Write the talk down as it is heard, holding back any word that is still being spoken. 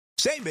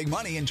Save big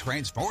money and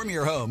transform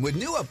your home with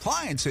new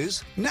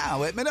appliances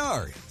now at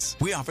Menards.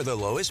 We offer the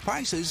lowest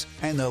prices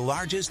and the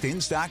largest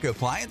in-stock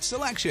appliance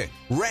selection.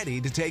 Ready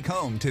to take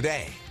home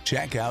today.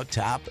 Check out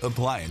top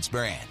appliance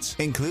brands,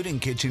 including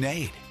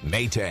KitchenAid,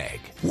 Maytag,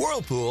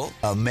 Whirlpool,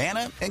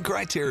 Amana, and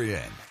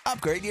Criterion.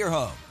 Upgrade your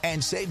home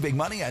and save big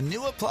money on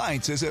new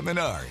appliances at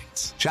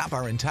Menards. Shop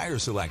our entire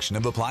selection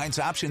of appliance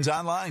options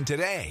online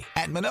today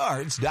at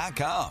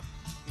Menards.com.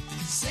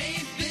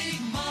 Save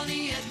big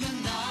money at Menards.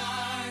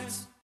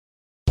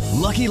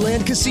 Lucky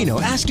Land Casino,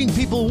 asking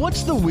people,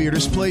 what's the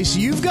weirdest place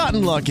you've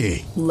gotten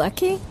lucky?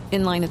 Lucky?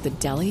 In line at the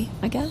deli,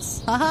 I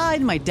guess? Aha,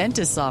 in my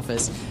dentist's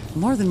office.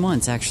 More than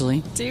once,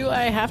 actually. Do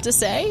I have to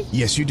say?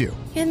 Yes, you do.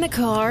 In the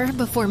car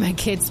before my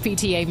kids'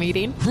 PTA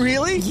meeting.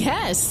 Really?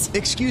 Yes.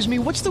 Excuse me,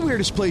 what's the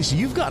weirdest place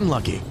you've gotten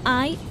lucky?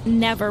 I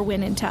never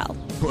win and tell.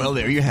 Well,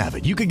 there you have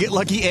it. You can get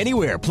lucky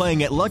anywhere,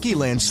 playing at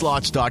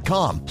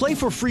LuckyLandSlots.com. Play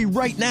for free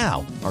right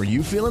now. Are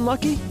you feeling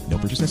lucky? No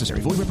purchase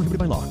necessary. Void where prohibited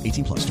by law.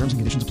 18 plus. Terms and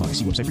conditions apply.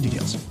 See website for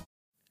details.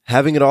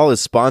 Having It All is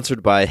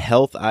sponsored by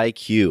Health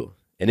IQ,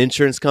 an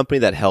insurance company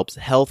that helps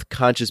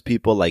health-conscious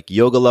people like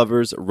yoga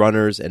lovers,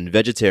 runners, and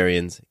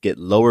vegetarians get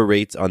lower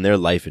rates on their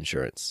life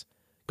insurance.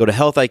 Go to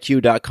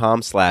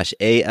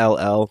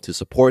healthiq.com/ALL to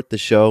support the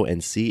show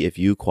and see if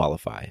you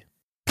qualify.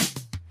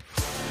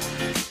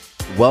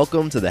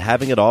 Welcome to the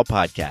Having It All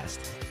podcast,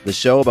 the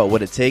show about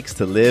what it takes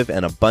to live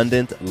an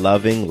abundant,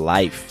 loving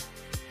life.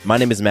 My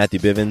name is Matthew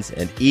Bivens,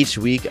 and each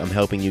week I'm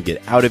helping you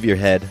get out of your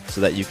head so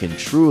that you can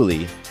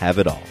truly have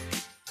it all.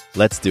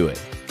 Let's do it.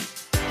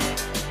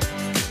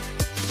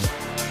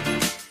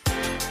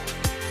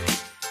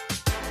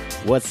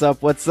 What's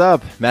up? What's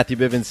up? Matthew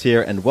Bivens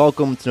here, and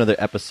welcome to another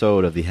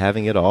episode of the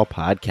Having It All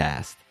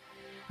podcast.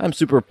 I'm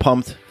super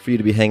pumped for you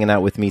to be hanging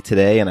out with me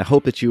today, and I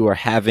hope that you are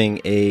having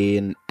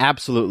an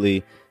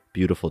absolutely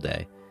beautiful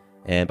day.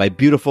 And by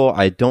beautiful,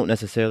 I don't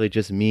necessarily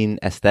just mean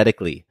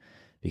aesthetically,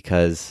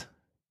 because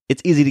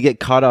it's easy to get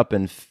caught up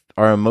in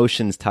our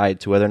emotions tied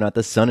to whether or not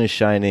the sun is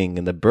shining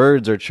and the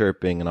birds are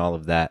chirping and all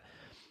of that.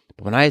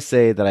 But when I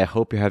say that I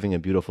hope you're having a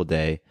beautiful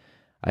day,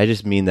 I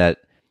just mean that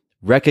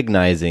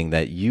recognizing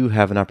that you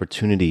have an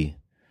opportunity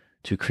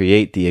to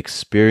create the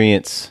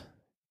experience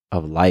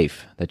of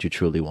life that you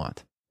truly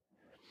want.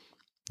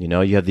 You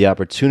know, you have the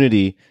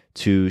opportunity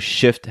to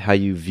shift how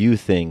you view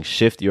things,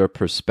 shift your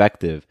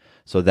perspective,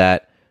 so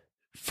that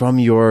from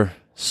your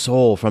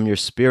soul, from your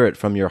spirit,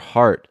 from your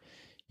heart,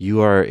 you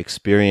are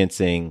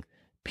experiencing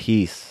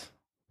peace,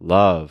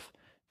 love,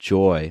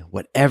 joy,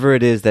 whatever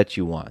it is that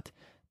you want.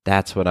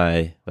 That's what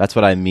I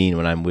mean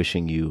when I'm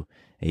wishing you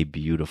a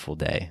beautiful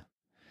day.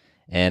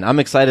 And I'm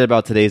excited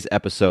about today's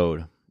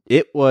episode.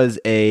 It was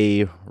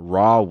a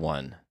raw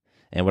one.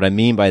 And what I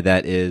mean by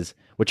that is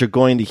what you're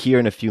going to hear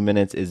in a few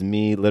minutes is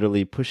me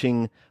literally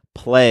pushing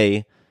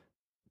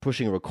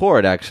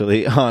record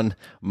actually on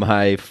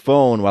my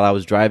phone while I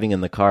was driving in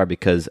the car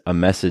because a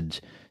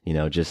message,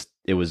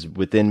 it was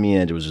within me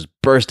and it was just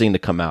bursting to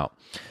come out.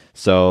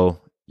 So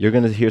you're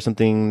going to hear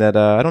something that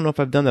I don't know if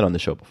I've done that on the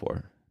show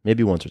before.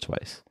 Maybe once or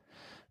twice.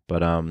 But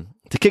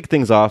to kick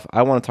things off,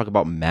 I want to talk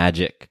about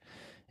magic.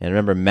 And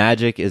remember,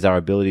 magic is our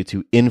ability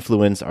to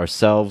influence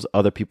ourselves,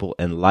 other people,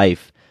 and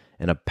life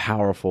in a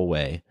powerful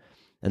way.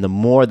 And the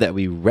more that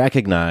we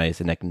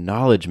recognize and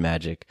acknowledge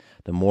magic,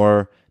 the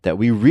more that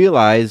we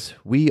realize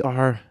we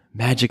are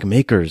magic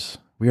makers.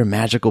 We are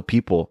magical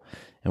people,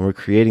 and we're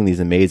creating these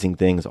amazing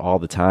things all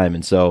the time.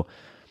 And so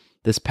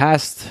this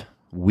past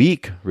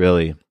week,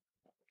 really,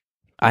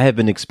 I have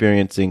been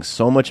experiencing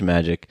so much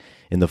magic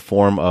in the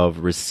form of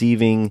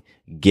receiving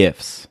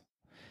gifts.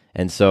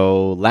 And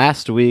so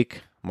last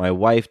week, my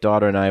wife,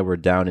 daughter, and I were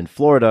down in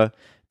Florida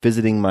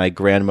visiting my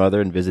grandmother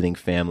and visiting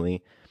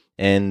family.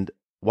 And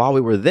while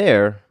we were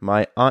there,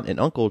 my aunt and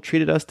uncle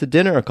treated us to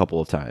dinner a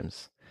couple of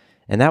times.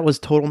 And that was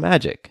total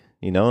magic.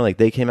 Like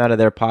they came out of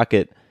their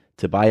pocket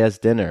to buy us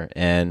dinner.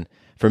 And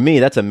for me,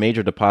 that's a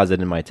major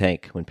deposit in my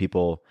tank when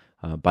people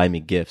buy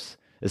me gifts,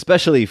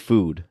 especially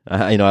food.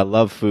 I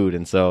love food.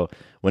 And so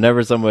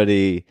whenever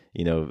somebody,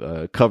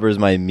 covers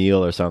my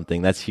meal or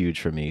something, that's huge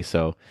for me.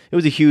 So it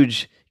was a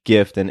huge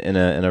gift and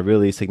a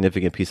really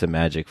significant piece of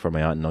magic for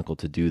my aunt and uncle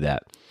to do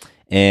that.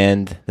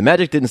 And the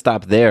magic didn't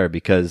stop there,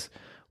 because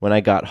when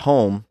I got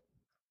home,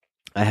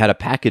 I had a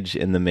package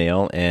in the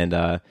mail, and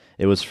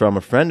it was from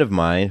a friend of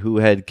mine who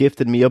had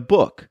gifted me a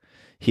book.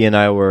 He and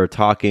I were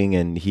talking,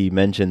 and he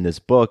mentioned this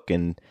book,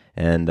 and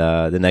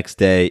the next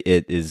day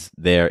it is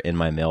there in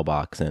my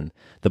mailbox. And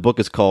the book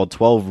is called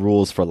 12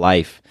 Rules for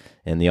Life,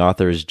 and the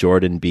author is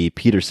Jordan B.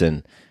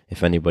 Peterson.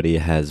 If anybody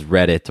has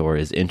read it or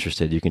is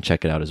interested, you can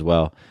check it out as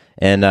well.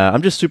 And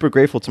I'm just super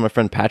grateful to my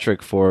friend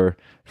Patrick for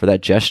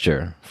that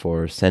gesture,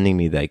 for sending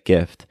me that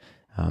gift.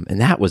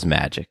 And that was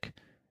magic.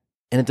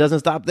 And it doesn't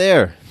stop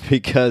there,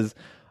 because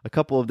a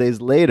couple of days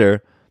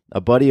later,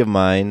 a buddy of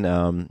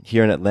mine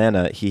here in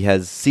Atlanta, he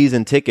has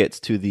season tickets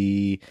to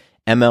the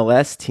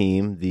MLS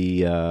team,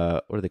 the,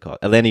 what do they call it?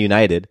 Atlanta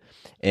United.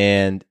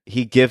 And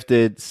he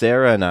gifted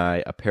Sarah and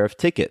I a pair of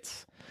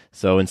tickets.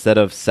 So instead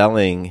of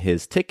selling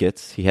his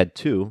tickets, he had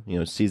two,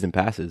 season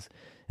passes.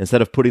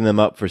 instead of putting them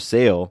up for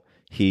sale,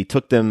 he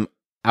took them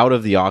out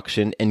of the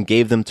auction and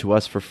gave them to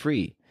us for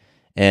free.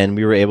 And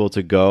we were able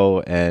to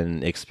go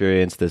and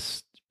experience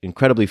this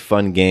incredibly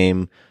fun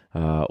game,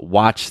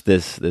 watch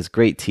this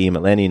great team.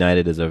 Atlanta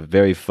United is a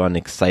very fun,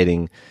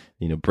 exciting,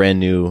 brand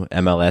new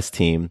MLS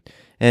team.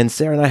 And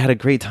Sarah and I had a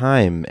great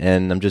time.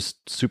 And I'm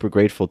just super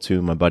grateful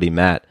to my buddy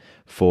Matt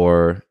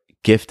for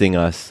gifting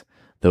us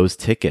those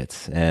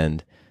tickets.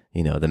 And,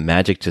 the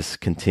magic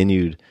just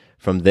continued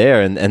from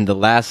there. And the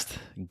last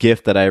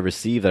gift that I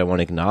received that I want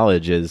to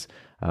acknowledge is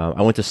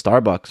I went to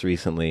Starbucks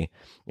recently,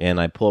 and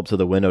I pull up to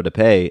the window to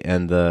pay,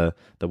 and the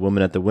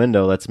woman at the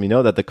window lets me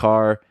know that the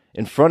car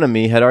in front of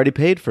me had already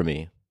paid for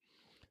me.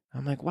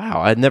 I'm like,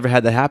 wow, I'd never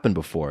had that happen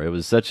before. It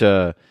was such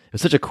a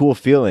cool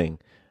feeling.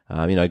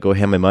 I go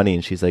hand my money,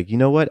 and she's like, you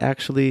know what?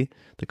 Actually,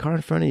 the car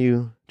in front of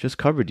you just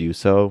covered you,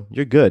 so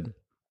you're good.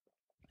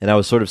 And I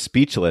was sort of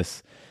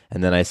speechless.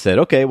 And then I said,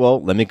 okay,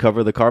 well, let me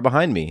cover the car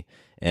behind me.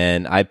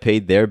 And I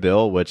paid their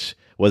bill, which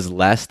was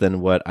less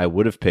than what I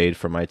would have paid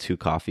for my 2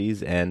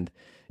 coffees. And,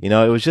 it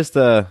was just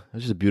a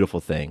beautiful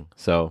thing.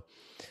 So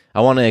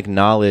I want to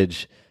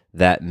acknowledge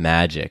that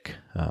magic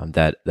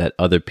that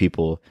other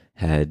people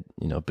had,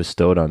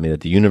 bestowed on me,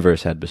 that the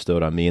universe had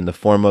bestowed on me in the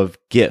form of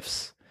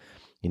gifts,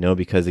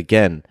 because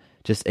again,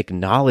 just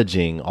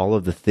acknowledging all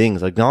of the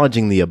things,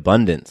 acknowledging the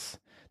abundance.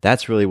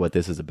 That's really what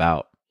this is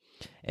about.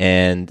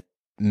 And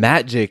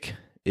magic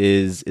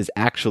is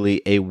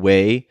actually a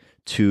way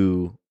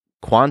to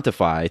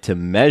quantify, to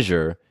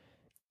measure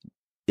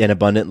an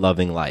abundant,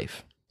 loving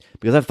life.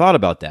 Because I've thought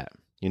about that,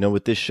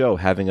 with this show,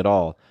 having it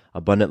all,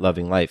 abundant,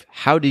 loving life.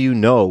 How do you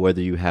know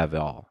whether you have it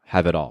all?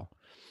 How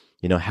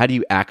do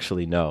you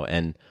actually know?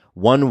 And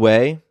one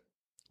way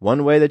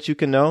that you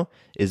can know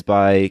is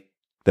by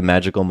the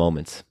magical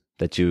moments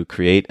that you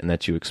create and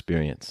that you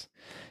experience.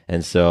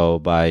 And so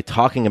by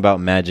talking about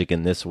magic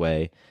in this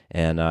way,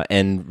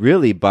 and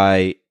really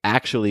by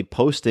actually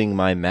posting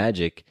my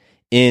magic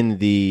in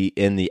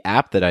the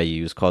app that I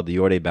use called the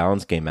Your Day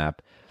Balance Game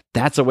app,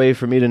 that's a way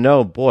for me to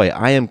know, boy,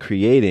 I am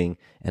creating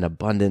an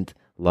abundant,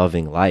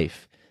 loving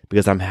life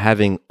because I'm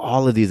having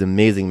all of these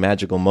amazing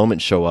magical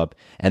moments show up,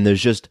 and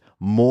there's just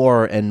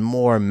more and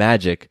more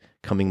magic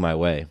coming my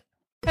way.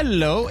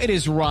 Hello, it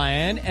is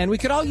Ryan, and we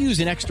could all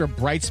use an extra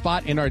bright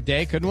spot in our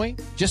day, couldn't we?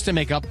 Just to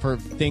make up for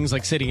things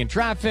like sitting in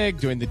traffic,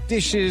 doing the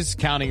dishes,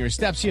 counting your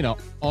steps,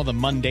 all the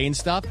mundane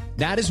stuff.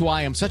 That is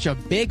why I'm such a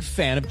big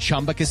fan of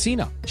Chumba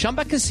Casino.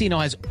 Chumba Casino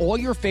has all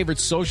your favorite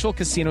social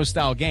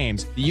casino-style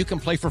games that you can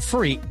play for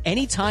free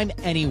anytime,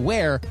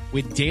 anywhere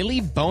with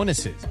daily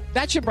bonuses.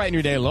 That should brighten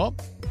your day a little.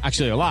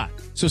 Actually, a lot.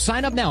 So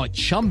sign up now at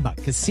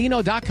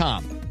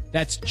ChumbaCasino.com.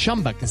 That's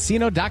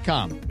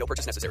ChumbaCasino.com. No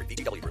purchase necessary.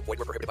 VGW Group. Void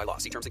where prohibited by law.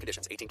 See terms and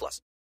conditions. 18+.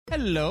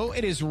 Hello,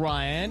 it is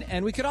Ryan,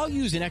 and we could all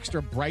use an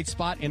extra bright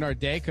spot in our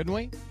day, couldn't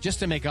we? Just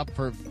to make up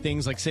for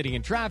things like sitting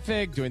in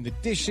traffic, doing the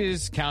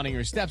dishes, counting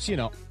your steps,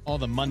 all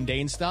the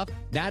mundane stuff.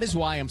 That is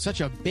why I'm such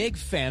a big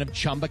fan of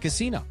Chumba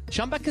Casino.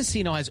 Chumba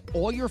Casino has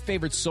all your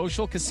favorite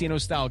social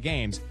casino-style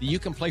games that you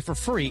can play for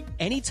free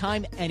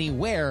anytime,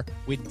 anywhere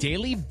with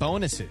daily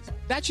bonuses.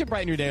 That should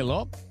brighten your day a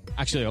little.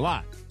 Actually, a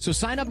lot. So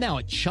sign up now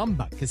at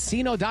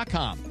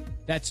ChumbaCasino.com.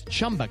 That's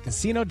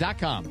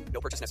ChumbaCasino.com.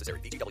 No purchase necessary.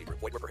 VGW Group.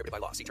 Void where prohibited by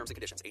law. See terms and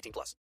conditions.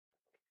 18+.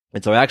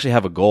 And so I actually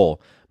have a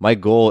goal. My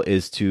goal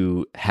is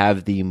to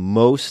have the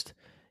most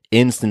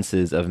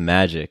instances of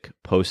magic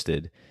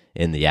posted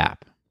in the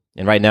app.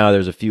 And right now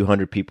there's a few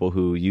hundred people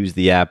who use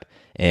the app,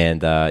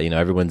 and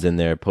everyone's in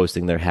there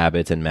posting their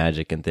habits and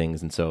magic and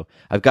things. And so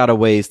I've got a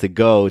ways to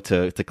go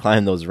to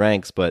climb those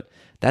ranks, but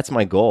that's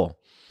my goal.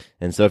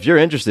 And so if you're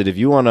interested, if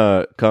you want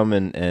to come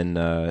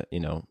and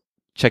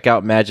check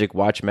out magic,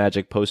 watch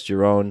magic, post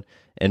your own,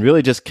 and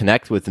really just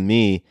connect with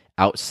me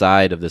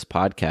outside of this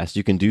podcast,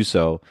 you can do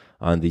so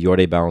on the Your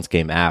Day Balance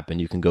Game app.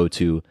 And you can go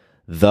to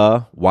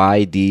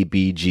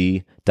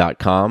theydbg.com,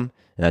 and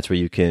that's where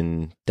you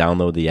can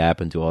download the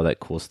app and do all that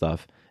cool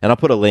stuff. And I'll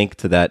put a link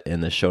to that in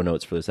the show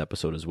notes for this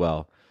episode as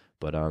well.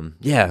 But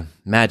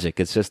magic,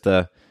 it's just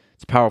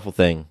it's a powerful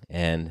thing.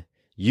 And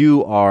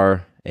you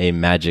are a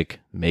magic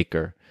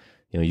maker.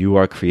 You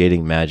are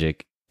creating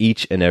magic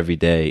each and every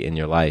day in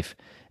your life.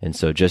 And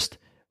so just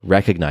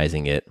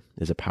recognizing it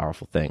is a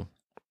powerful thing.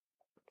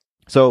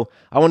 So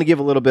I want to give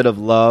a little bit of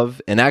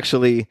love. And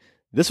actually,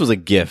 this was a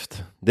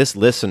gift. This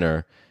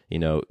listener,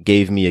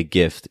 gave me a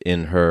gift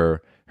in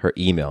her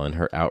email, in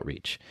her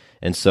outreach.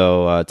 And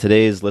so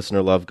today's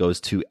listener love goes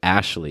to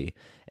Ashley.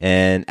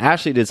 And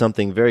Ashley did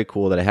something very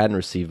cool that I hadn't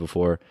received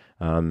before.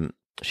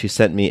 She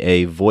sent me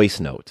a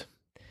voice note.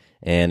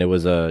 And it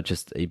was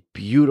just a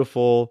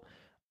beautiful,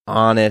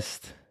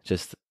 honest,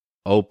 just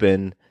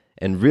open,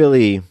 and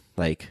really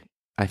I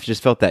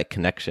just felt that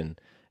connection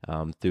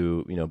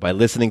through, by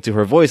listening to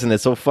her voice. And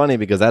it's so funny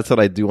because that's what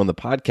I do on the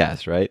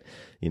podcast, right?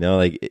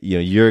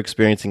 You're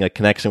experiencing a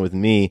connection with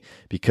me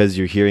because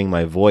you're hearing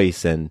my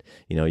voice, and,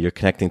 you're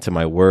connecting to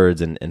my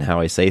words and how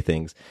I say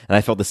things. And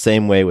I felt the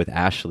same way with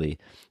Ashley.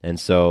 And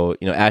so,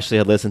 Ashley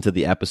had listened to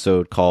the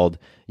episode called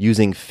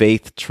Using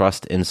Faith,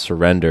 Trust, and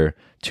Surrender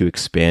to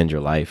Expand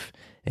Your Life.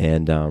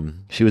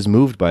 And she was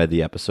moved by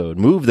the episode,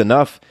 moved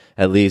enough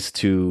at least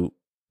to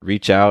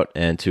reach out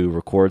and to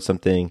record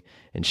something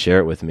and share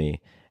it with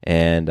me.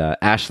 And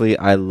Ashley,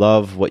 I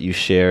love what you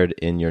shared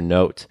in your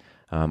note.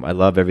 I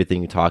love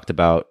everything you talked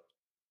about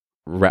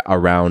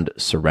around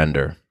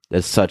surrender.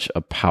 It's such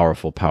a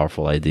powerful,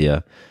 powerful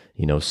idea,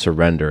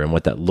 surrender and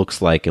what that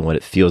looks like and what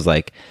it feels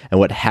like and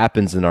what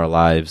happens in our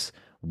lives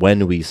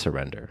when we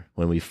surrender,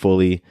 when we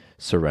fully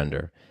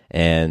surrender.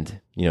 And,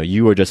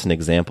 you are just an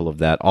example of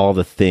that, all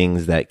the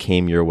things that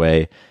came your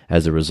way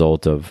as a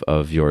result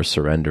of your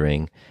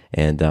surrendering.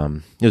 And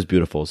it was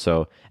beautiful.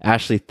 So,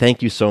 Ashley,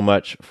 thank you so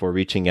much for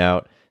reaching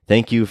out.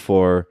 Thank you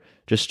for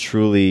just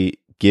truly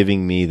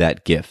giving me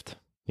that gift.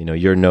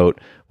 Your note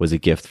was a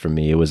gift for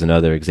me. It was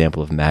another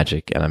example of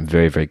magic, and I'm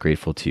very, very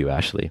grateful to you,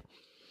 Ashley.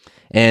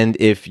 And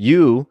if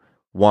you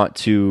want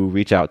to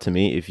reach out to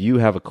me, if you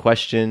have a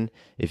question,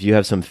 if you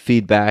have some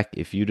feedback,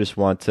 if you just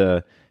want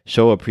to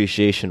show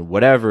appreciation,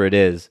 whatever it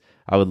is,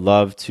 I would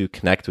love to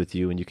connect with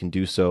you, and you can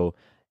do so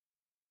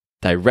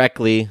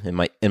directly in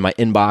my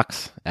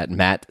inbox at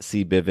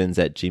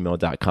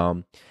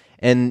mattcbivens@gmail.com.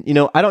 And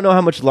I don't know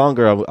how much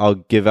longer I'll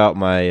give out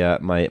my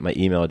my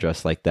email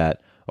address like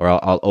that, or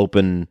I'll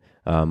open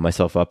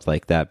myself up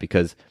like that,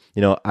 because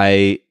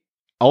I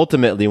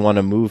ultimately want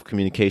to move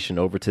communication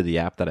over to the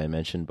app that I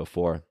mentioned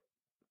before.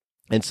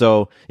 And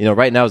so,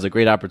 right now is a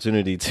great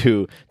opportunity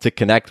to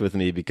connect with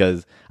me,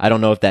 because I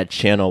don't know if that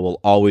channel will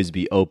always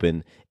be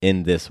open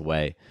in this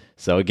way.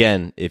 So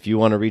again, if you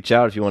want to reach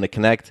out, if you want to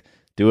connect,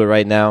 do it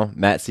right now,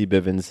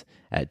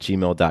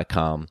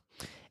 mattcbivens@gmail.com.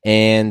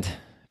 And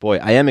boy,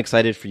 I am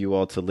excited for you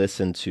all to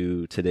listen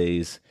to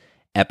today's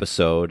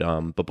episode.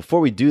 But before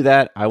we do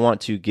that, I want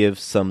to give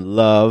some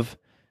love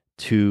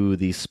to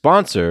the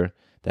sponsor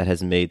that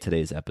has made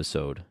today's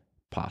episode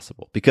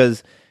possible.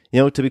 Because,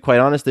 to be quite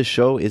honest, this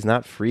show is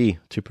not free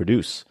to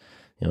produce.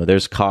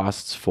 There's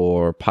costs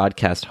for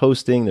podcast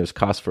hosting, there's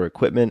costs for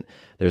equipment,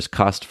 there's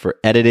cost for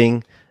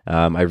editing.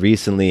 I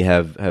recently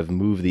have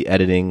moved the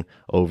editing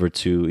over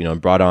to, and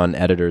brought on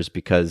editors,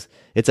 because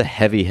it's a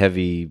heavy,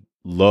 heavy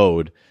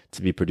load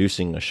to be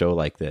producing a show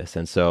like this.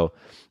 And so,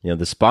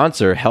 the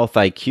sponsor, Health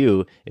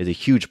IQ, is a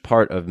huge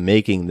part of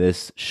making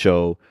this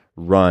show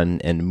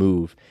run and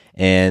move.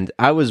 And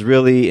I was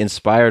really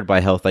inspired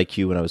by Health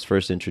IQ when I was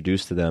first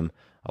introduced to them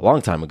a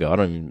long time ago. I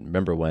don't even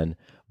remember when,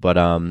 but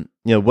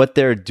what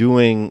they're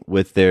doing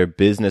with their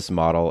business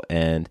model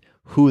and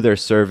who they're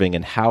serving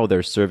and how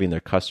they're serving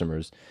their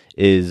customers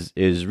is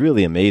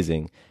really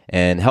amazing.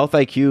 And Health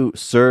IQ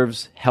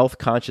serves health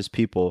conscious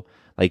people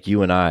like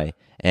you and I,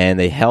 and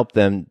they help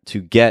them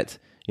to get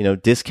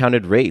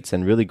discounted rates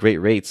and really great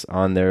rates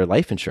on their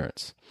life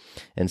insurance.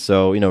 And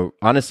so,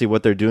 honestly,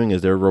 what they're doing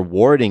is they're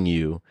rewarding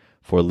you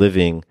for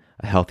living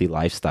a healthy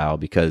lifestyle,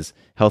 because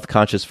health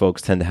conscious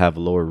folks tend to have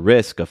lower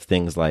risk of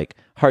things like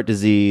heart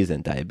disease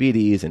and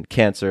diabetes and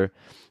cancer.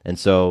 And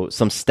so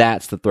some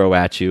stats to throw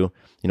at you,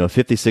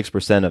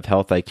 56% of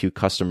Health IQ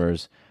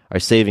customers are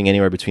saving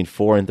anywhere between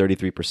 4 and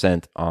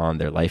 33% on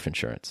their life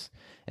insurance.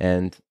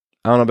 And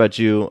I don't know about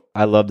you,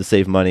 I love to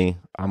save money.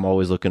 I'm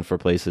always looking for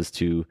places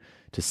to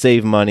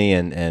save money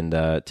and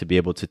to be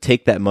able to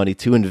take that money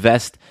to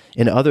invest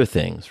in other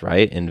things,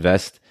 right?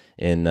 Invest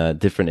in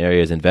different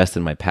areas, invest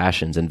in my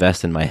passions,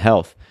 invest in my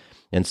health.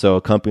 And so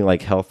a company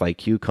like Health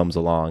IQ comes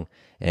along,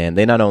 and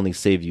they not only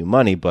save you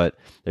money, but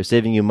they're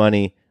saving you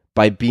money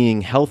by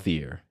being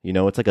healthier.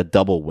 It's like a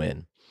double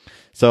win.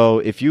 So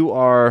if you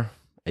are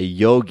a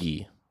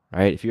yogi,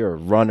 right? If you're a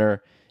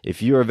runner,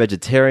 if you're a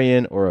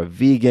vegetarian or a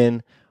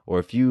vegan, or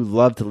if you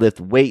love to lift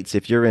weights,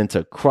 if you're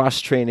into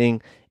cross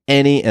training,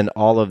 any and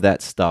all of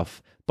that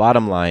stuff,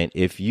 bottom line,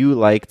 if you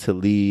like to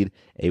lead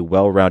a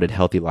well-rounded,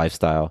 healthy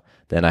lifestyle,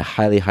 then I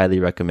highly, highly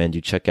recommend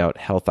you check out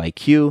Health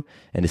IQ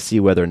and to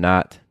see whether or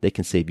not they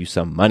can save you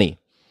some money.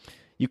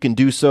 You can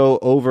do so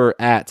over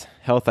at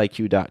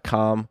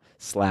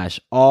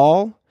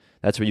healthiq.com/all.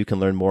 That's where you can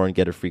learn more and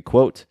get a free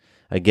quote.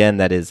 Again,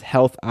 that is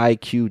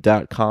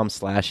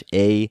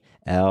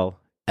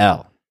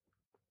healthiq.com/ALL.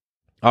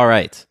 All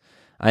right.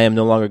 I am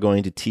no longer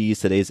going to tease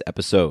today's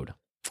episode.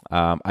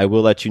 I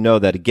will let you know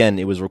that, again,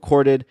 it was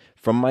recorded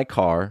from my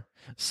car,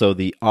 so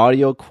the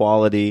audio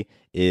quality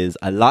is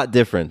a lot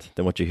different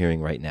than what you're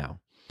hearing right now.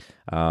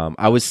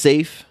 I was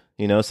safe.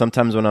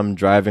 Sometimes when I'm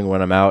driving,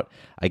 when I'm out,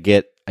 I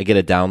get a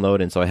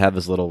download, and so I have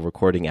this little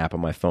recording app on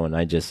my phone, and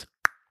I just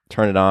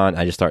turn it on,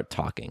 I just start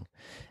talking.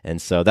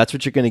 And so that's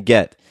what you're going to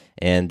get.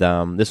 And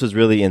this was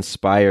really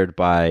inspired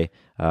by,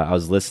 I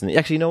was listening.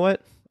 Actually, you know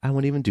what? I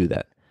won't even do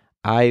that.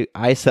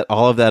 I set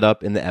all of that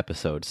up in the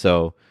episode,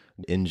 so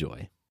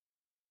enjoy.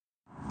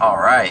 All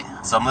right,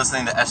 so I'm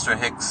listening to Esther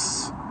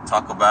Hicks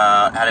talk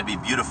about how to be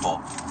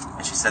beautiful,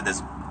 and she said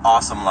this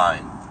awesome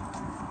line: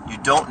 you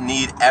don't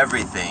need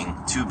everything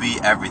to be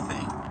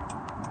everything.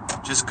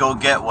 Just go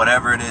get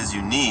whatever it is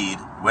you need,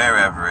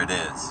 wherever it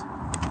is.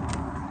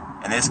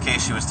 In this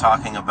case, she was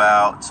talking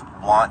about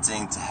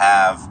wanting to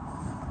have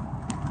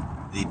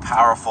the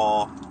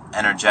powerful,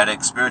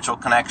 energetic, spiritual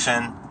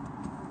connection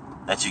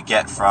that you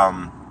get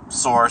from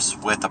Source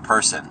with a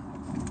person.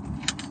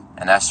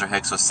 And Esther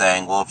Hicks was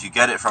saying, well, if you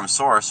get it from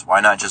source, why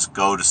not just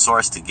go to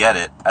source to get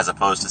it, as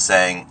opposed to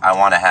saying, I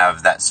want to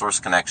have that source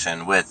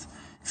connection with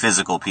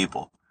physical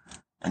people.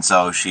 And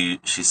so she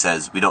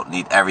says, we don't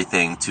need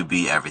everything to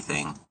be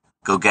everything.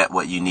 Go get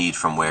what you need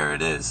from where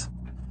it is.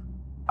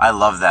 I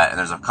love that, and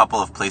there's a couple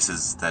of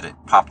places that it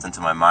popped into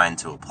my mind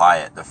to apply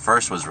it. The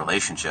first was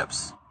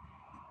relationships.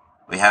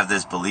 We have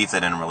this belief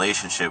that in a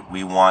relationship,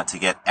 we want to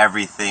get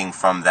everything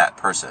from that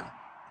person.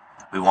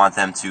 We want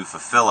them to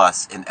fulfill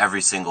us in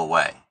every single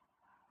way.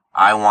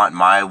 I want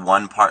my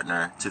one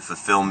partner to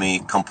fulfill me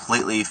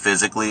completely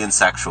physically and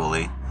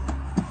sexually,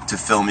 to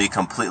fill me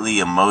completely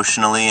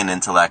emotionally and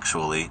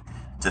intellectually,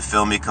 to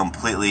fill me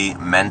completely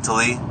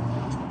mentally,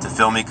 to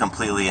fill me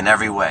completely in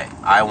every way.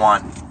 I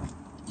want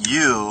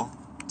you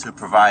to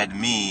provide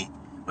me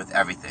with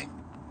everything.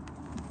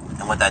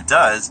 And what that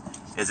does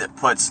is it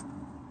puts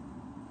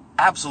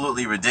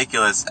absolutely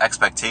ridiculous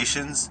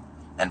expectations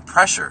and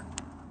pressure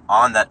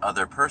on that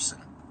other person.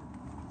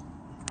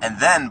 And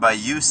then by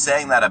you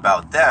saying that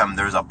about them,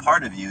 there's a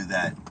part of you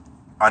that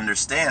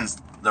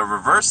understands the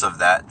reverse of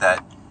that,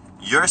 that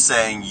you're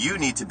saying you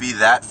need to be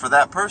that for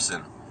that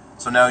person.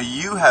 So now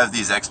you have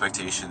these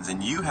expectations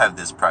and you have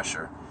this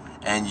pressure,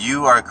 and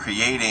you are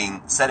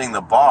setting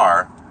the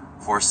bar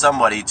for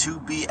somebody to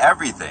be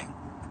everything,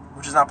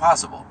 which is not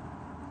possible.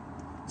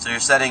 So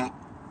you're setting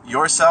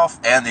yourself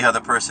and the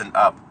other person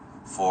up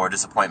for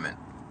disappointment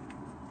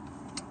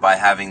by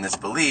having this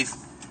belief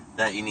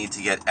that you need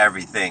to get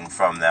everything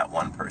from that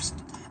one person,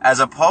 as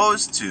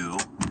opposed to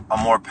a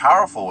more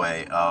powerful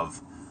way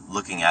of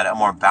looking at it, a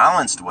more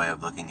balanced way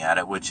of looking at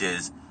it, which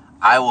is,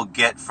 I will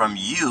get from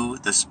you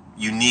this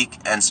unique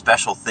and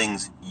special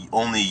things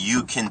only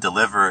you can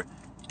deliver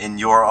in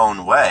your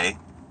own way,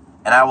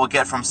 and I will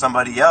get from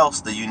somebody else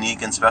the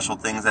unique and special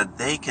things that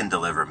they can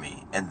deliver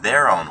me in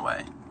their own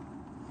way.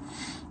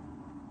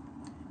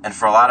 And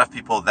for a lot of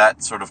people,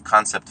 that sort of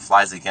concept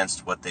flies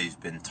against what they've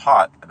been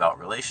taught about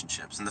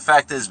relationships. And the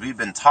fact is, we've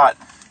been taught,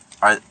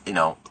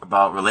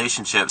 about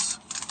relationships.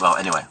 Well,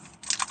 anyway.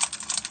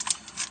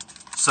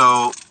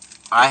 So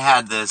I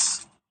had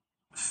this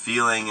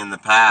feeling in the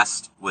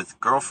past with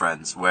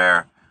girlfriends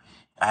where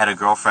I had a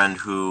girlfriend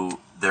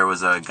who, there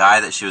was a guy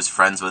that she was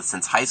friends with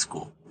since high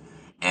school.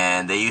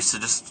 And they used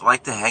to just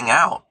like to hang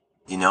out.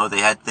 They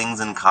had things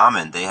in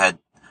common. They had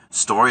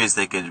stories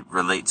they could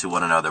relate to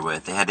one another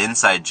with. They had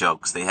inside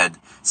jokes. They had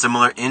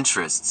similar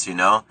interests,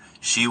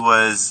 She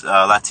was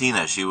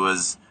Latina. She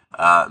was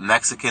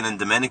Mexican and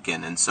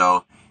Dominican. And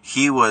so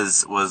he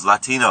was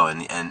Latino.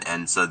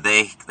 And so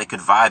they could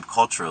vibe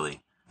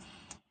culturally.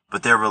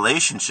 But their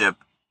relationship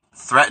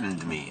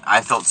threatened me. I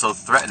felt so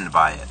threatened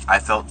by it. I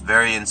felt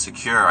very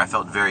insecure. I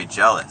felt very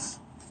jealous.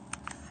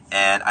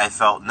 And I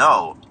felt,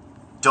 no,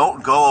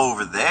 don't go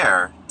over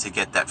there to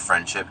get that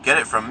friendship. Get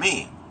it from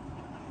me.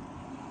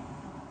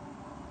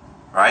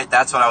 Right?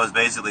 That's what I was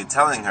basically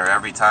telling her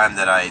every time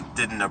that I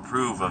didn't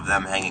approve of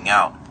them hanging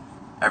out.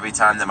 Every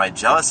time that my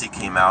jealousy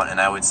came out, and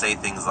I would say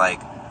things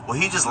like, well,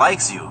 he just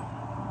likes you.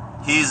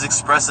 He's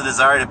expressed a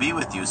desire to be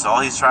with you, so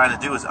all he's trying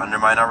to do is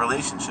undermine our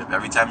relationship.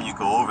 Every time you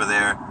go over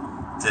there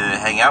to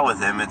hang out with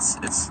him, it's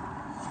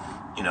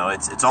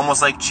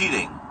almost like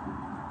cheating.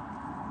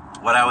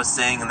 What I was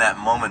saying in that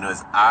moment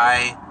was,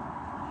 I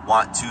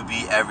want to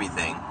be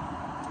everything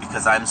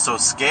because I'm so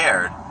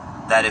scared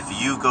that if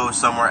you go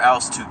somewhere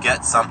else to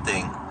get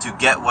something, to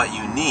get what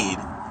you need,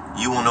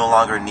 you will no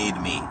longer need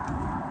me.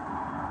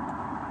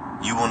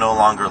 You will no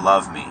longer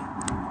love me.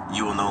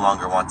 You will no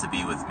longer want to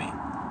be with me.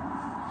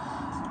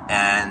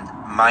 And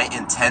my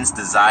intense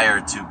desire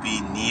to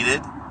be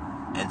needed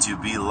and to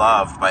be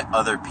loved by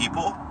other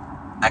people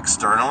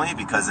externally,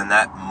 because in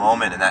that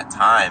moment, in that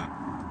time,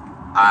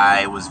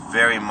 I was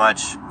very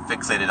much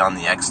fixated on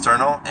the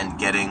external and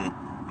getting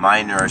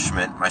my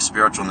nourishment, my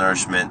spiritual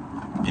nourishment,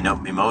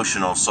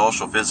 emotional,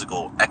 social,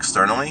 physical,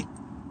 externally,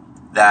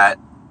 that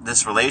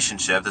this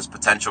relationship, this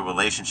potential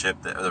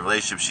relationship, the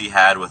relationship she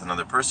had with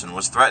another person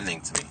was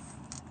threatening to me.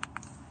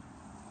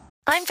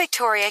 I'm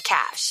Victoria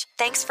Cash.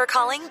 Thanks for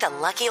calling the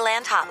Lucky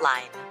Land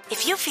Hotline.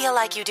 If you feel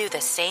like you do the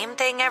same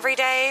thing every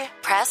day,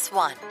 press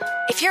 1.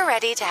 If you're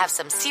ready to have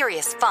some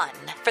serious fun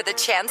for the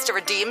chance to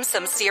redeem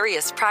some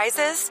serious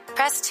prizes,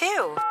 press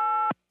 2.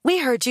 We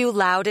heard you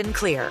loud and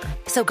clear.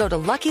 So go to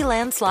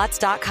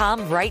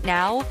LuckyLandSlots.com right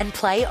now and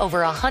play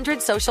over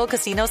 100 social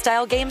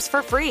casino-style games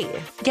for free.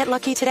 Get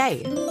lucky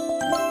today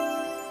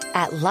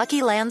at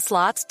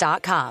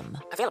LuckyLandSlots.com.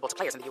 Available to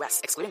players in the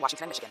U.S., excluding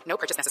Washington and Michigan. No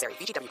purchase necessary.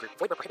 VGW Group.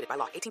 Void where prohibited by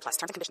law. 18+. Terms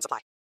and conditions apply.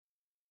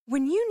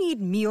 When you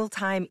need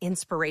mealtime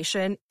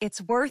inspiration,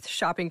 it's worth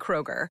shopping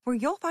Kroger, where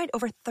you'll find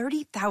over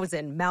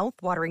 30,000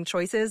 mouth-watering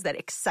choices that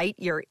excite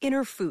your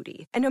inner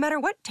foodie. And no matter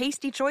what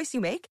tasty choice you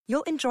make,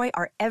 you'll enjoy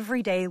our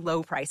everyday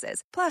low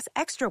prices, plus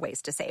extra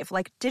ways to save,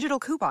 like digital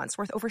coupons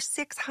worth over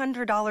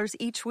 $600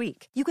 each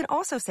week. You can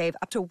also save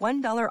up to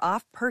 $1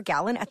 off per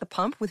gallon at the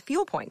pump with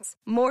fuel points.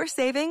 More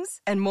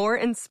savings and more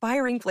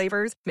inspiring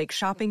flavors make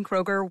shopping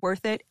Kroger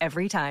worth it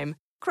every time.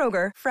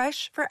 Kroger,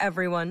 fresh for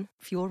everyone.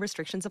 Fuel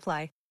restrictions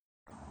apply.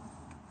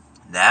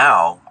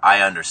 Now I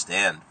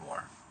understand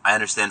more. I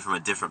understand from a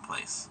different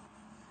place.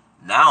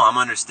 Now I'm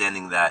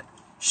understanding that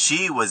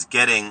she was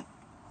getting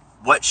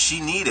what she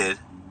needed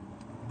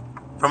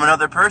from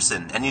another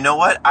person. And you know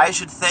what? I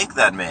should thank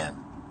that man.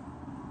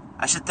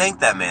 I should thank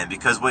that man,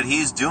 because what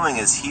he's doing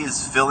is he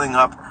is filling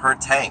up her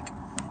tank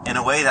in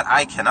a way that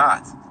I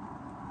cannot.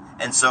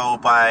 And so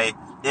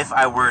if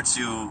I were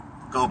to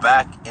go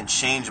back and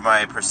change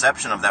my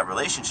perception of that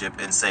relationship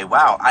and say,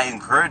 wow, I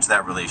encourage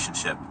that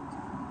relationship.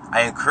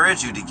 I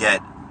encourage you to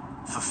get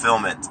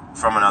fulfillment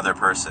from another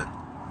person.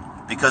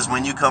 Because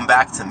when you come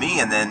back to me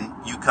and then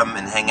you come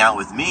and hang out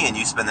with me and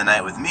you spend the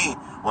night with me,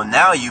 well,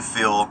 now you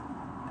feel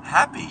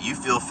happy. You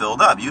feel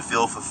filled up. You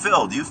feel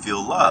fulfilled. You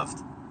feel loved.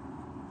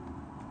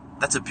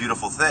 That's a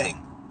beautiful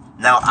thing.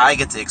 Now I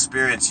get to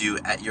experience you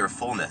at your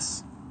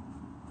fullness,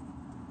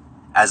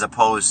 as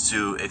opposed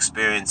to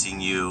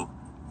experiencing you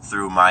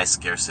through my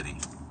scarcity.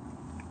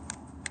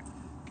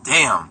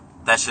 Damn,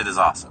 that shit is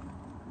awesome.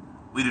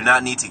 We do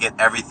not need to get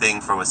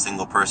everything from a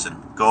single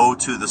person. Go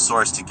to the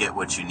source to get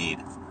what you need.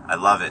 I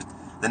love it.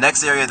 The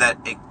next area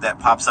that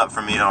pops up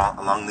for me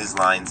along these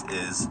lines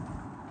is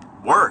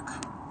work.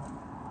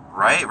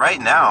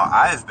 Right now,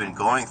 I've been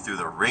going through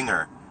the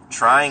ringer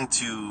trying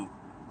to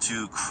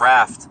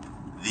craft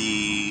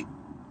the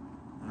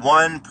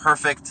one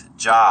perfect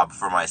job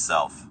for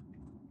myself.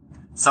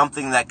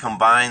 Something that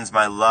combines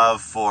my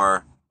love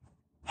for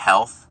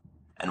health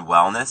and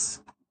wellness,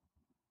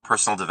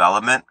 personal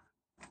development.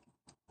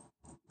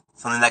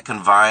 Something that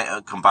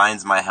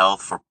combines my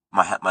health for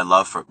my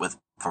love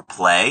for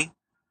play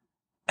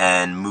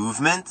and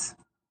movement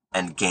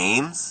and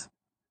games.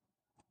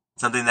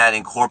 Something that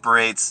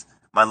incorporates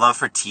my love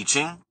for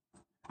teaching,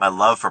 my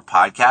love for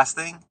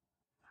podcasting,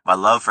 my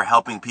love for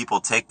helping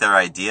people take their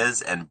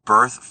ideas and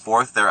birth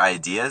forth their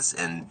ideas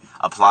and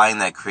applying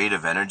that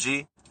creative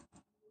energy.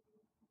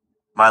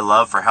 My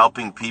love for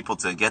helping people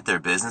to get their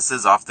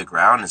businesses off the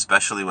ground,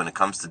 especially when it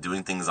comes to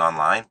doing things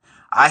online.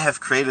 I have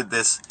created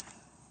this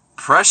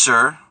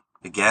pressure,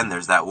 again,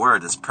 there's that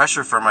word, this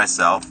pressure for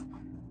myself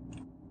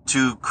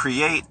to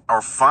create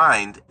or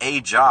find a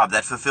job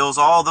that fulfills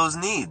all those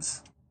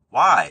needs.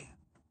 Why?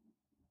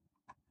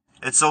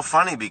 It's so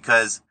funny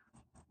because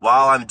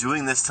while I'm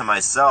doing this to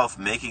myself,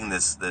 making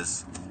this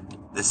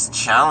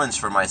challenge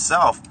for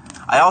myself,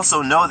 I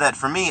also know that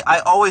for me, I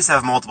always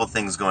have multiple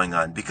things going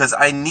on because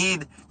I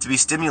need to be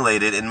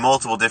stimulated in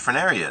multiple different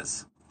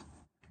areas.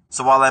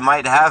 So while I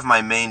might have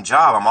my main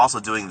job, I'm also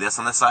doing this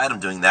on the side, I'm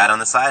doing that on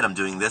the side, I'm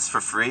doing this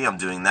for free, I'm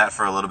doing that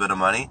for a little bit of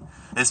money.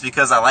 And it's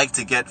because I like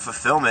to get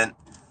fulfillment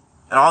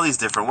in all these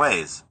different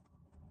ways.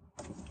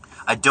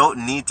 I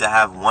don't need to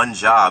have one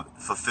job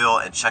fulfill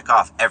and check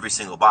off every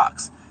single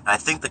box. And I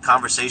think the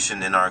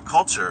conversation in our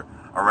culture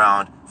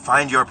around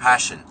find your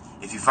passion.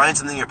 If you find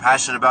something you're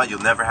passionate about,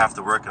 you'll never have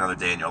to work another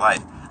day in your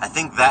life. I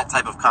think that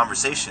type of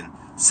conversation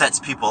sets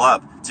people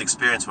up to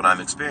experience what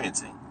I'm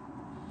experiencing.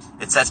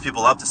 It sets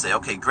people up to say,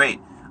 okay, great.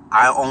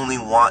 I only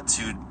want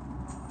to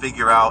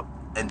figure out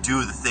and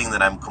do the thing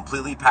that I'm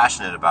completely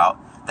passionate about,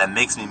 that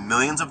makes me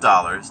millions of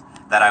dollars,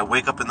 that I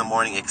wake up in the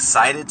morning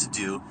excited to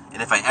do.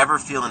 And if I ever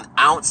feel an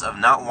ounce of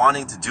not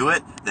wanting to do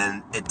it,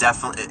 then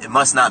it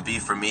must not be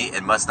for me.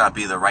 It must not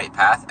be the right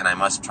path, and I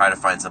must try to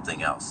find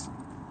something else.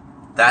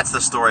 That's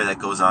the story that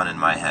goes on in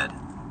my head.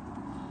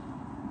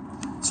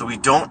 So we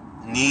don't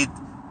need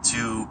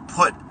to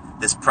put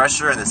this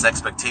pressure and this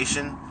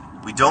expectation.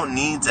 We don't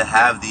need to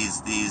have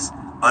these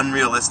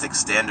unrealistic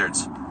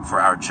standards for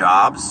our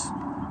jobs,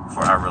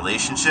 for our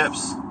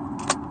relationships,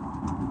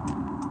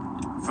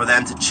 for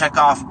them to check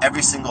off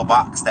every single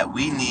box that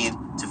we need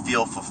to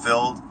feel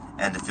fulfilled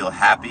and to feel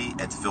happy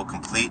and to feel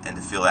complete and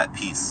to feel at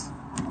peace.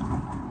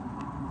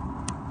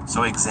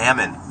 So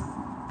examine,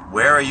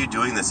 where are you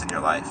doing this in your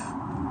life?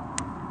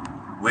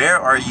 Where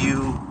are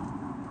you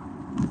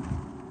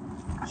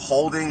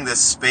holding this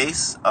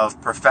space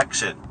of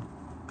perfection?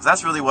 Because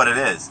that's really what it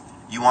is.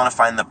 You want to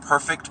find the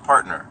perfect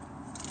partner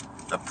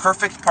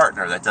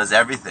that does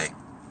everything,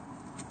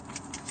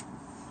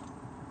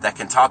 that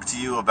can talk to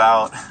you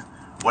about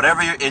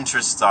whatever your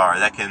interests are,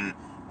 that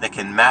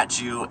can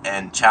match you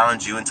and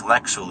challenge you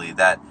intellectually,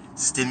 that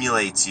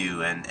stimulates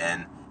you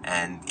and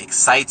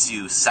excites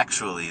you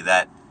sexually,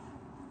 that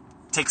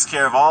takes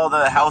care of all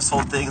the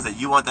household things that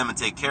you want them to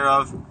take care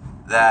of,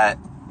 that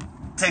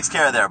takes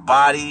care of their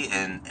body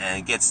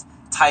and gets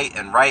tight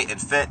and right and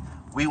fit.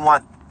 We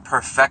want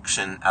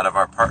perfection out of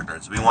our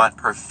partners. We want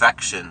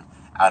perfection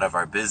out of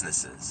our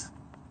businesses.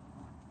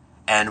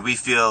 And we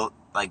feel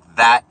like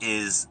that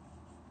is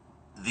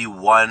the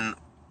one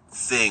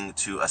thing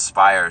to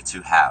aspire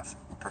to have,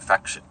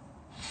 perfection.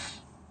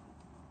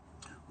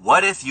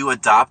 What if you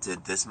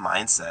adopted this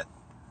mindset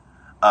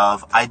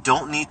of, I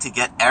don't need to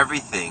get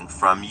everything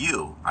from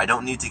you. I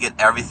don't need to get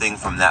everything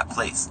from that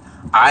place.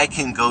 I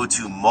can go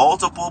to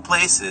multiple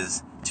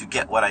places to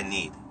get what I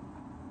need.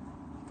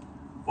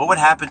 What would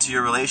happen to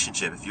your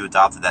relationship if you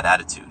adopted that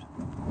attitude?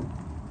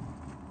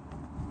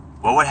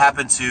 What would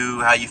happen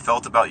to how you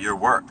felt about your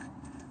work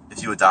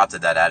if you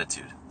adopted that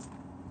attitude?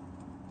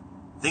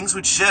 Things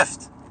would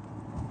shift.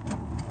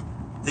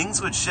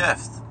 Things would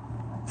shift.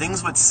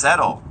 Things would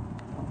settle.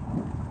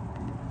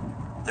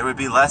 there would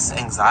be less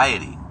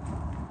anxiety,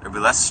 there would be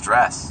less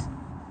stress,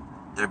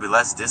 there would be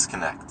less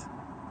disconnect.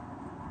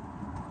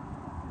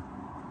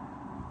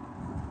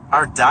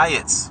 Our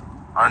diets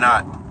are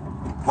not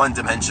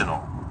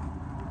one-dimensional.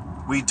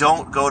 We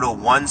don't go to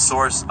one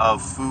source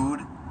of food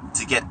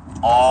to get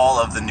all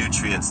of the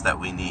nutrients that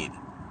we need.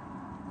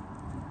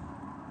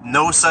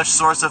 No such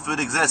source of food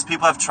exists.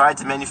 People have tried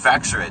to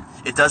manufacture it.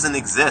 It doesn't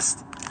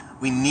exist.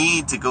 We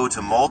need to go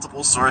to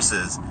multiple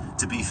sources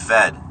to be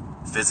fed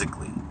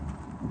physically.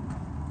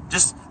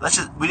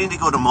 We need to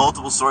go to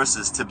multiple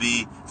sources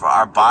for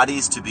our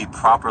bodies to be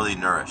properly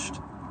nourished.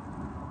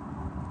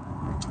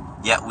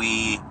 Yet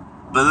we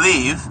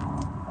believe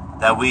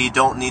that we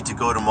don't need to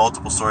go to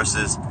multiple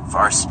sources for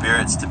our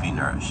spirits to be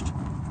nourished,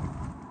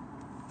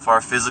 for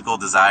our physical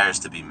desires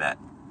to be met,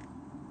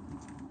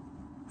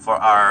 for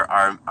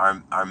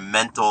our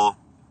mental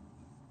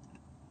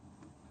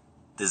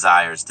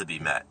desires to be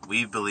met.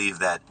 We believe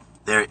that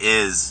there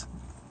is,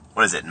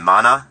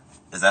 manna?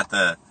 Is that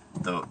the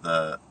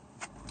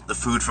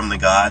food from the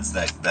gods,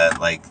 that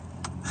like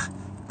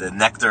the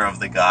nectar of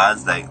the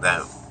gods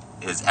that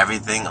is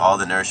everything, all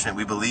the nourishment?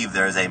 We believe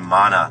there is a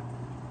manna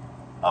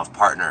of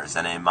partners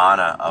and a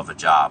manna of a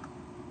job.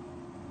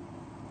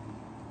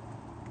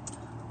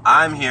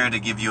 I'm here to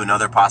give you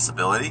another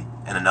possibility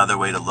and another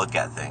way to look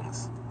at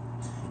things.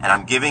 And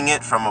I'm giving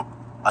it from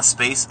a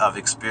space of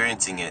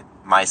experiencing it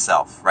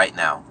myself right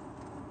now.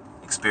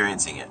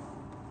 Experiencing it.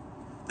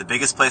 The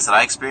biggest place that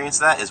I experience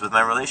that is with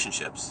my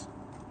relationships.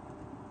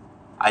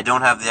 I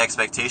don't have the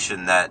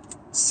expectation that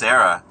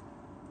Sarah,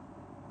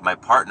 my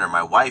partner,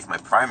 my wife, my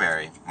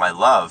primary, my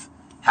love,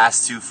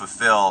 has to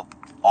fulfill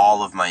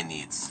all of my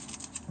needs.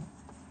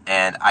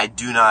 And I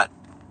do not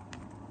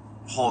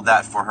hold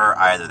that for her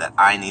either, that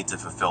I need to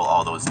fulfill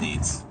all those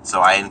needs.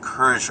 So I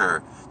encourage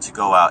her to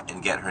go out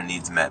and get her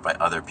needs met by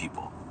other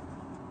people.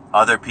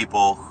 Other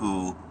people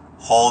who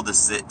hold the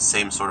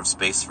same sort of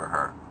space for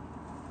her.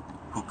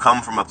 Who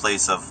come from a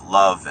place of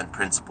love and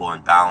principle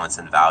and balance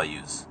and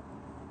values.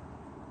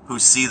 Who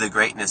see the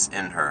greatness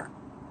in her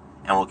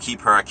and will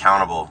keep her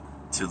accountable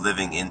to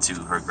living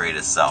into her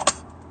greatest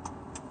self.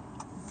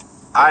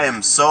 I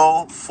am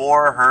so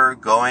for her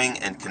going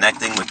and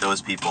connecting with those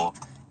people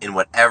in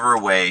whatever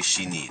way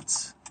she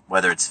needs.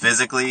 Whether it's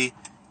physically,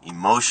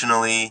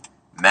 emotionally,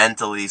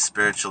 mentally,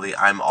 spiritually,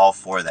 I'm all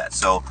for that.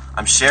 So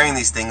I'm sharing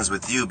these things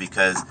with you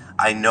because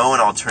I know an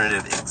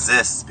alternative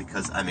exists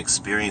because I'm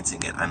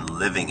experiencing it. I'm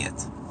living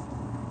it.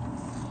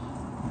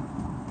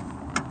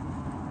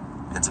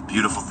 It's a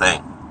beautiful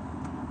thing.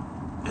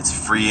 It's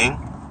freeing.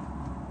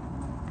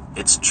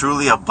 It's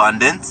truly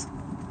abundant.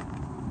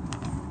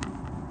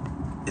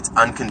 It's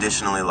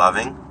unconditionally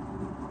loving.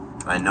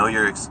 I know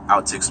you're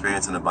out to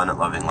experience an abundant,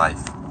 loving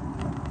life.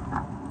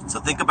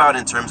 So think about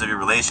in terms of your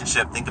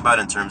relationship. Think about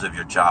in terms of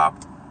your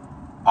job.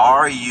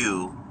 Are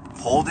you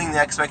holding the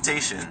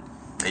expectation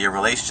that your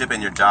relationship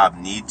and your job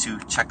need to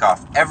check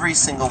off every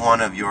single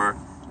one of your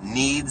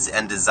needs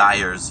and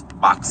desires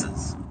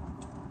boxes?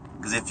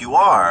 Because if you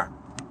are,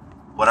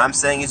 what I'm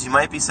saying is you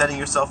might be setting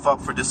yourself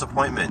up for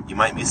disappointment. You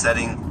might be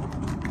setting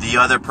the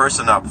other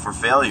person up for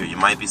failure. You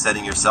might be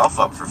setting yourself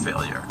up for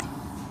failure.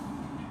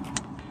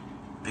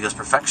 Because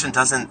perfection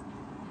doesn't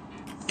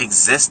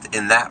exist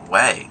in that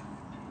way.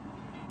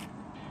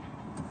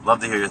 Love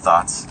to hear your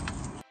thoughts.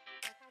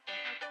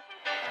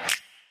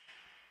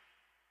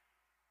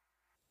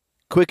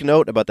 Quick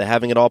note about the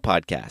Having It All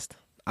podcast.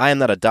 I am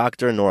not a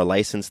doctor nor a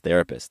licensed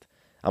therapist.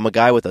 I'm a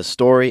guy with a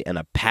story and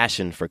a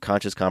passion for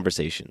conscious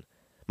conversation.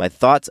 My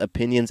thoughts,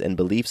 opinions, and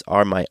beliefs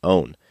are my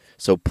own.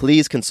 So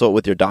please consult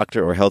with your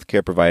doctor or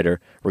healthcare provider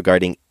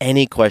regarding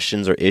any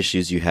questions or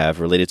issues you have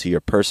related to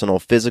your personal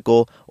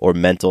physical or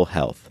mental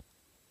health.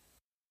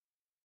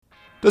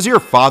 Does your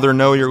father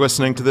know you're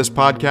listening to this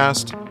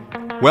podcast?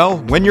 Well,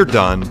 when you're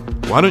done,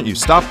 why don't you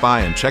stop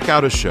by and check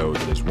out a show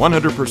that is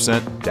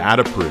 100%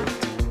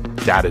 dad-approved,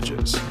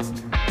 Dadages.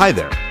 Hi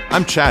there,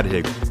 I'm Chad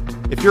Higgle.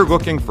 If you're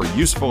looking for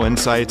useful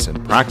insights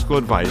and practical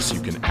advice you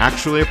can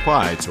actually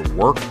apply to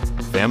work,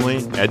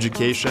 family,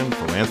 education,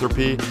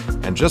 philanthropy,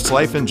 and just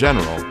life in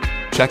general,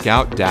 check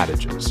out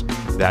Dadages.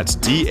 That's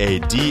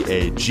Dadages,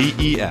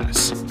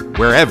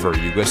 wherever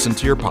you listen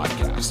to your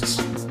podcasts.